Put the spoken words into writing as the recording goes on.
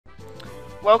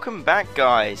welcome back,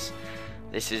 guys.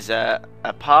 This is a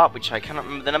part which I cannot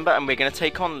remember the number, and we're going to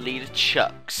take on Leader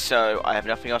Chuck. So I have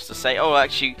nothing else to say. Oh,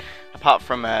 actually, apart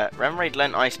from Remoraid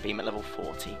learned Ice Beam at level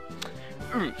 40.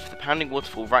 Oomph, the pounding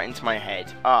waterfall right into my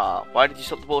head. Ah, why did you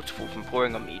stop the waterfall from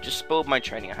pouring on me? You just spoiled my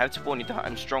training. I have to warn you that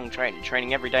I'm strong training.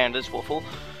 Training every day under this waterfall.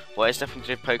 Why is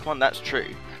definitely good Pokemon? That's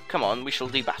true. Come on, we shall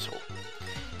do battle.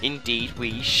 Indeed,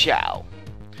 we shall.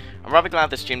 I'm rather glad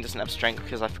this gym doesn't have strength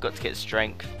because I forgot to get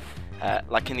strength.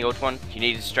 Like in the old one, you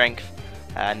needed strength,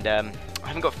 and I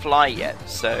haven't got fly yet,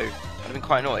 so I've been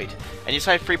quite annoyed. And yes,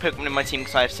 I have 3 Pokemon in my team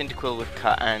because I have Cyndaquil with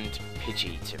Cut and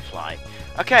Pidgey to fly.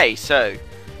 Okay, so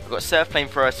I've got Surf,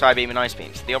 Flamethrower, Psybeam, and Ice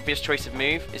Beam. So the obvious choice of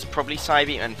move is probably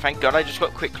Psybeam, and thank God I just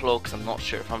got Quick Claw because I'm not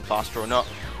sure if I'm faster or not,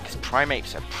 because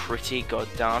Primates are pretty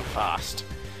goddamn fast.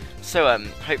 So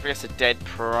hopefully it's a dead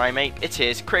Primate. It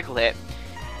is. Critical hit.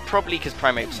 Probably because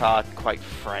Primates are quite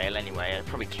frail anyway. I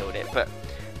probably killed it, but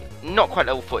not quite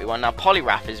level 41. Now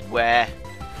Poliwrath is where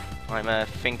I'm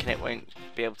thinking it won't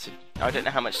be able to. I don't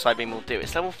know how much Psybeam will do.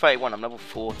 It's level 31. I'm level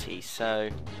 40, so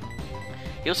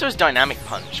he also has Dynamic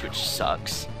Punch, which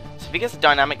sucks. So if he gets a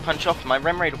Dynamic Punch off, my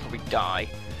Remoraid will probably die.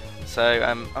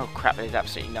 So oh crap, there's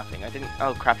absolutely nothing. I didn't.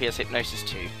 Oh crap, he has Hypnosis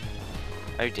too.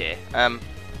 Oh dear.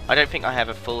 I don't think I have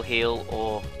a full heal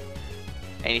or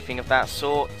anything of that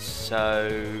sort,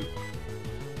 so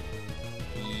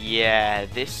yeah,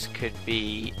 this could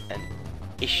be an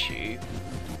issue.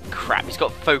 Crap, he's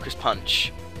got Focus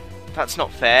Punch. That's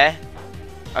not fair.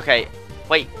 Okay,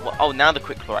 wait, oh, now the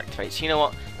Quick Claw activates. You know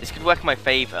what? This could work in my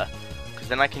favour, because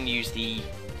then I can use the...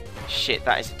 Shit,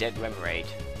 that is a dead Remoraid.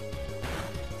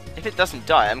 If it doesn't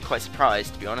die, I'm quite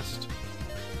surprised, to be honest.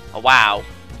 Oh, wow.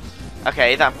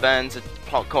 Okay, that burns a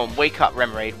plot. Come on, wake up,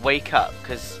 Remoraid, wake up,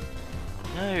 because...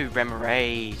 No,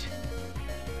 Remoraid.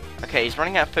 Okay, he's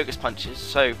running out of Focus Punches,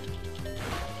 so...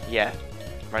 Yeah,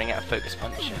 running out of Focus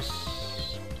Punches.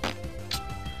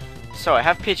 So, I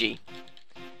have Pidgey.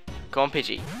 Go on,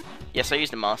 Pidgey. Yes, I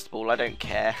used the Master Ball, I don't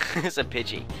care. It's a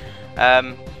Pidgey.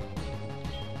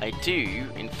 I do,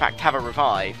 in fact, have a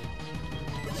Revive.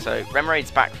 So, Remoraid's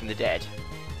back from the dead.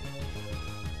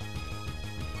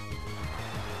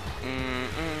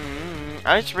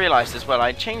 I just realised as well,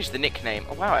 I changed the nickname.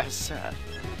 Oh wow, it has Surf.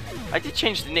 I did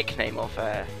change the nickname of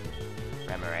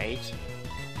Remoraid.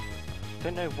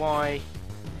 Don't know why.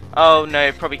 Oh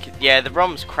no, probably, yeah, the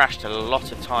ROM's crashed a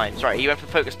lot of times. Right, he went for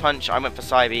Focus Punch, I went for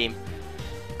Psybeam.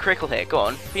 Critical hit, go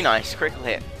on, be nice, critical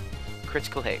hit.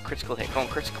 Critical hit, go on,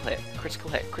 critical hit, critical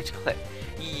hit, critical hit.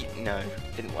 No,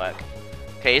 didn't work.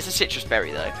 Okay, here's a Citrus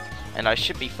Berry though, and I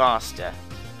should be faster.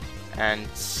 And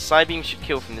Psybeam should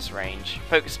kill from this range.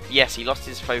 Focus, yes, he lost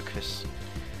his focus.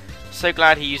 So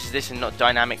glad he uses this and not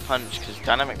Dynamic Punch, because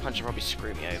Dynamic Punch will probably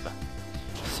screw me over.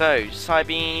 So,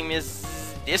 Psybeam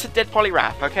is... It's a dead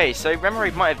Poliwrath. Okay, so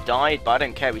Remoraid might have died, but I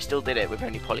don't care, we still did it with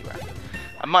only Poliwrath.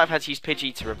 I might have had to use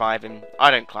Pidgey to revive him.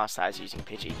 I don't class that as using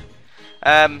Pidgey.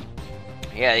 Yeah,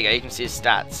 there you go, you can see his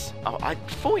stats. Oh,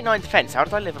 49 defense, how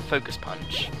did I live a Focus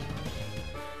Punch?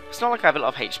 It's not like I have a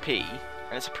lot of HP,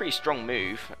 and it's a pretty strong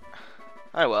move.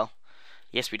 Oh well.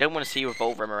 Yes, we don't want to see you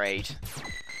evolve Remoraid.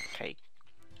 Okay.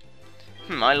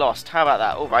 I lost. How about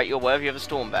that? Alright, you're worthy of a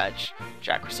Storm Badge.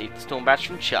 Jack received the Storm Badge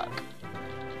from Chuck.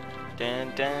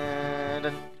 Dun, dun,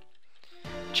 dun.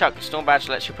 Chuck, the Storm Badge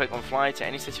lets your Pokemon fly to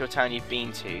any city or town you've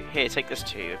been to. Here, take this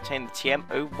too. Obtain the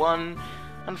TM01.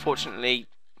 Unfortunately,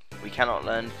 we cannot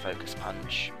learn Focus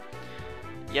Punch.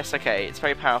 Yes, okay, it's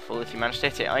very powerful if you manage to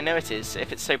hit it. I know it is.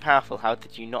 If it's so powerful, how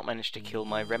did you not manage to kill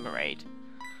my Remoraid?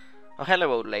 Oh,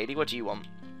 hello, old lady. What do you want?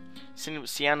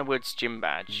 Sienna Woods Gym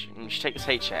Badge. You should take this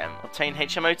HM. Obtain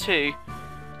HM02.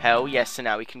 Hell yes, so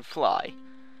now we can fly.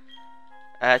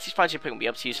 These fly gym Pokemon will be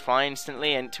able to use fly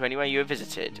instantly and to anywhere you have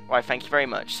visited. Why, thank you very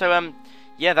much. So,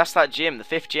 yeah, that's that gym, the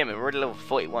 5th gym, and we're already level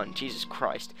 41. Jesus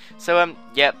Christ. So,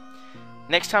 yeah.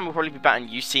 Next time we'll probably be battling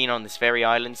Ucene on this very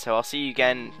island, so I'll see you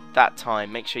again that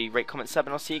time. Make sure you rate, comment, sub,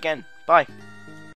 and I'll see you again. Bye.